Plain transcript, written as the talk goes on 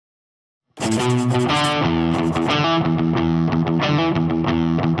What's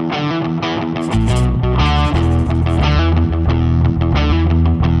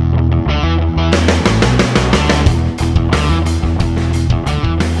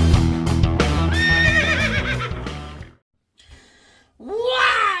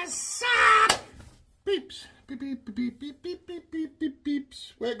up, peeps? Beep, beep, beep, beep, beep, beep, beep, beep, beep,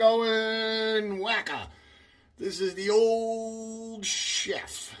 beeps. We're going Wacker. This is the old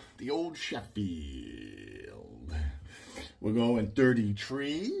chef, the old Sheffield. We're going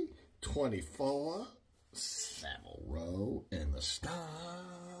 33, 24, Savile Row, and the star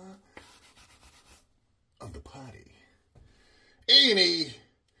of the party, Amy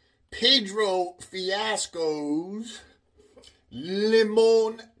Pedro Fiasco's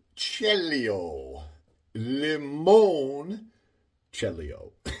Limoncelio. Limoncelio.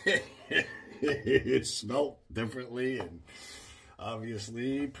 It's spelled differently and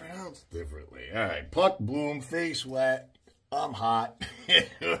obviously pronounced differently. All right, puck, bloom, face wet. I'm hot.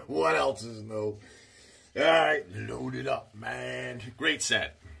 What else is new? All right, load it up, man. Great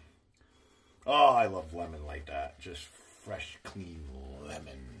set. Oh, I love lemon like that. Just fresh, clean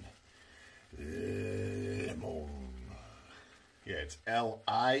lemon. Limon. Yeah, it's Limoncelio.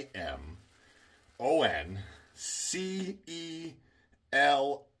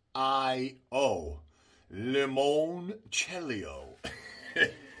 Limoncelio. I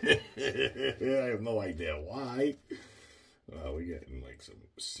have no idea why. We're getting like some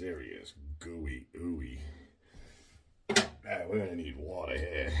serious gooey ooey. Alright, we're gonna need water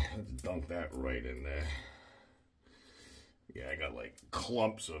here. Let's dunk that right in there. Yeah, I got like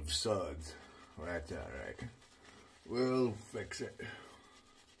clumps of suds. That's alright. We'll fix it.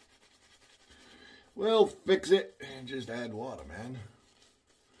 We'll fix it and just add water, man.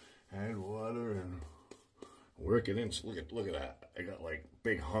 Add water and work it in. So look at that. I got like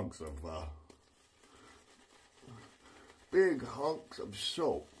big hunks of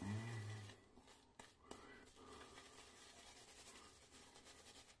soap.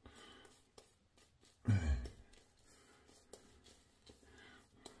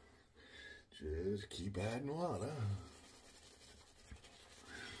 Just keep adding water.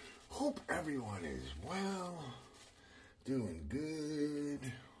 Hope everyone is well, doing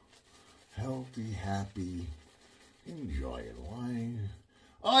good, healthy, happy, enjoying life.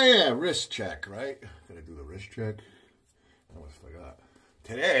 Oh yeah, wrist check, right? Gotta do the wrist check. I almost forgot.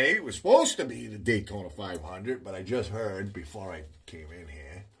 Today was supposed to be the Daytona 500, but I just heard before I came in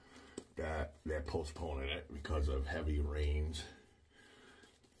here that they're postponing it because of heavy rains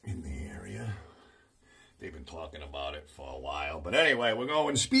in the area. They've been talking about it for a while. But anyway, we're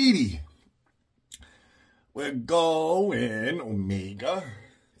going speedy. We're going Omega.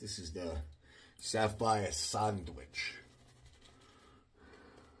 This is the Sapphire Sandwich.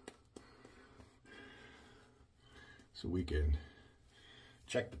 So we can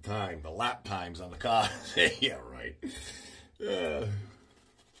check the time, the lap times on the car. Yeah, right.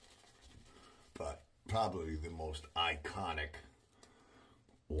 But probably the most iconic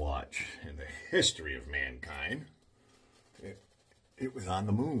watch in the history of mankind. It was on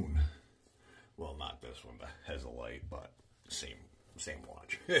the moon. Well, not this one, the Hesalite, but same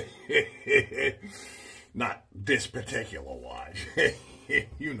watch. Not this particular watch.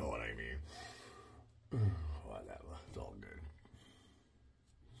 You know what I mean. Whatever, it's all good.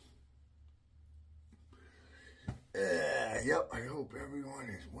 Yep, I hope everyone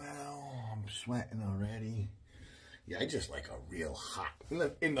is well. I'm sweating already. Yeah, I just like a real hot.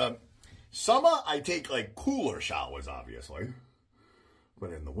 In the summer, I take like cooler showers, obviously.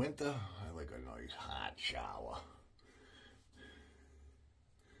 But in the winter, I like a nice hot shower.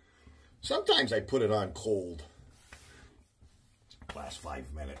 Sometimes I put it on cold. Last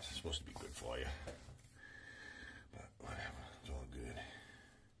 5 minutes. It's supposed to be good for you. But whatever, it's all good.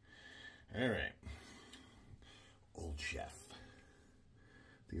 All right. Old chef.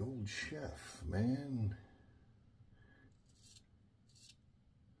 The old chef, man.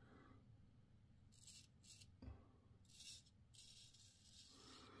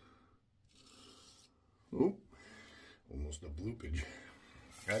 Oop, almost a bloopage.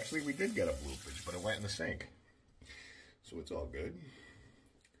 Actually, we did get a bloopage, but it went in the sink. So it's all good.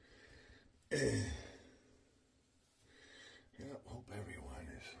 Yeah, hope everyone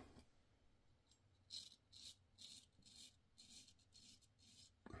is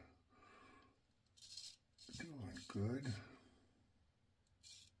doing good.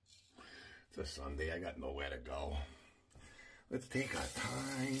 It's a Sunday. I got nowhere to go. Let's take our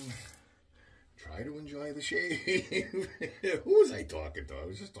time. Try to enjoy the shave. Who was I talking to? I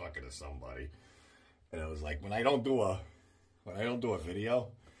was just talking to somebody. And I was like, when I don't do a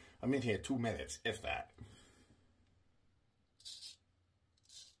video, I'm in here 2 minutes, if that.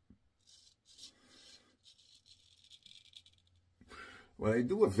 When I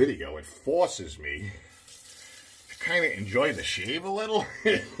do a video, it forces me to kind of enjoy the shave a little.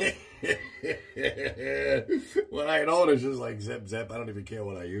 When I know it's just like zip, zip, I don't even care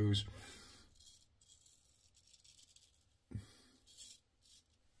what I use.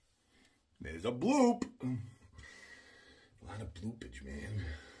 There's a bloop. A lot of bloopage, man.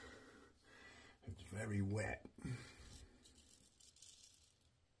 It's very wet.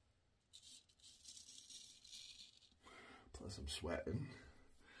 Plus I'm sweating.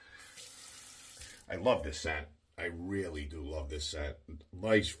 I love this scent. I really do love this scent.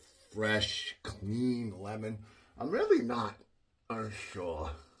 Nice, fresh, clean lemon. I'm really not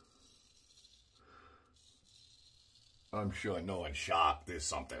unsure. I'm sure no one's shocked. There's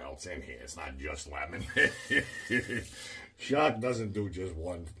something else in here. It's not just lemon. Shock doesn't do just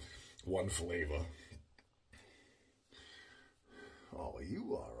one flavor. Oh,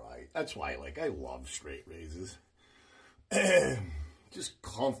 you all right? That's why I love straight razors. Just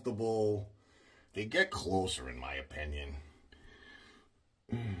comfortable. They get closer, in my opinion.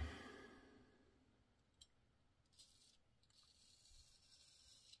 Did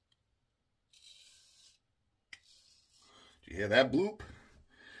you hear that bloop?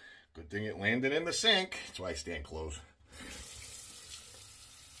 Good thing it landed in the sink. That's why I stand close.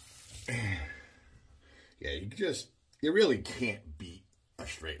 Yeah, you really can't beat a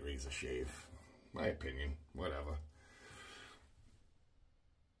straight razor shave. My opinion. Whatever.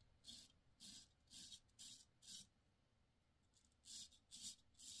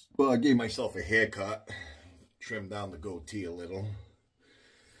 Well, I gave myself a haircut. Trimmed down the goatee a little.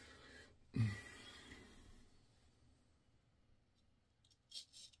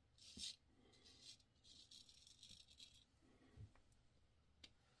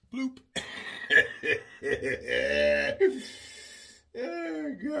 Bloop.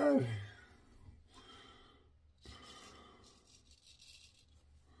 Oh, God.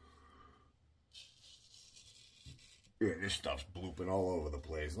 Yeah, this stuff's blooping all over the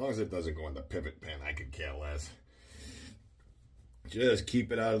place. As long as it doesn't go in the pivot pin, I could care less. Just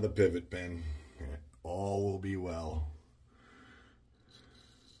keep it out of the pivot pin. All will be well.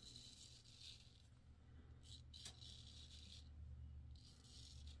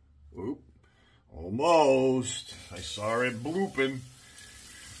 Oop. Almost. I saw it blooping.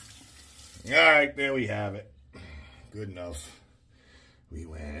 All right, there we have it. Good enough. We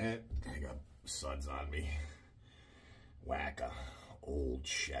went. I got suds on me. Wacker. Old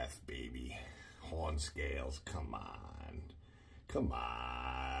chef, baby. Horn scales. Come on. Come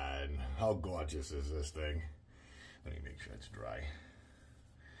on. How gorgeous is this thing? Let me make sure it's dry.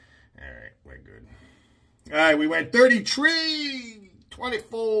 All right, we're good. All right, we went 33.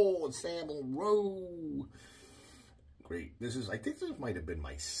 24 Savile Row. Great. I think this might have been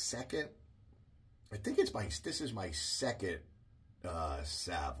my second. This is my second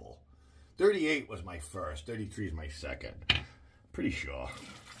Savile. 38 was my first. 33 is my second. Pretty sure.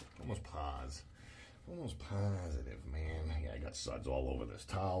 Almost positive, man. Yeah, I got suds all over this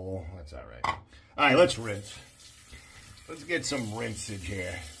towel. That's all right. All right, let's rinse. Let's get some rinsage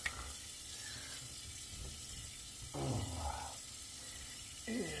here. Oh.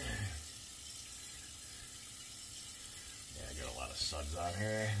 Yeah, I got a lot of suds on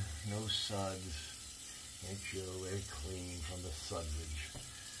here. No suds. Make sure we're clean from the sudsage.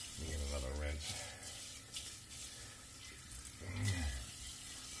 Let me get another rinse.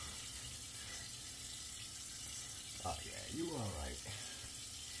 Oh yeah, you all right?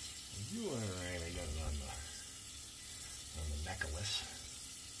 You all right? I got it on the necklace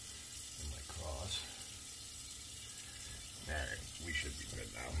and my cross. All right, we should be good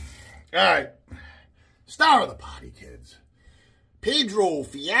now. All right, star of the party, kids. Pedro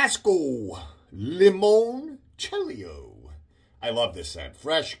Fiasco, Limoncelio. I love this scent.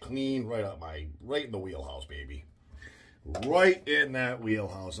 Fresh, clean, right in the wheelhouse, baby. Right in that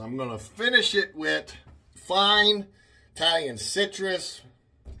wheelhouse. I'm gonna finish it with fine Italian citrus.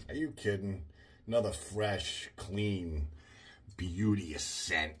 Are you kidding? Another fresh, clean, beauteous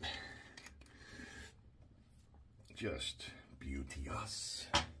scent. Just beauteous.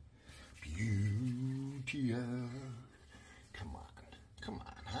 Beauteous. Come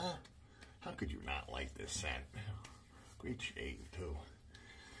on, huh? How could you not like this scent? Great shade, too.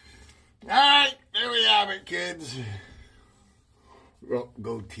 All right, there we have it, kids.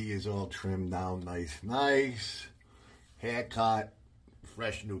 Goatee is all trimmed down nice. Haircut.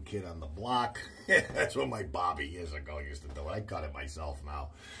 Fresh new kid on the block. That's what my Bobby years ago used to do. I cut it myself now.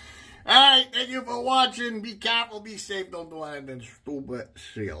 All right, thank you for watching. Be careful, be safe, don't do anything stupid.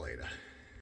 See you later.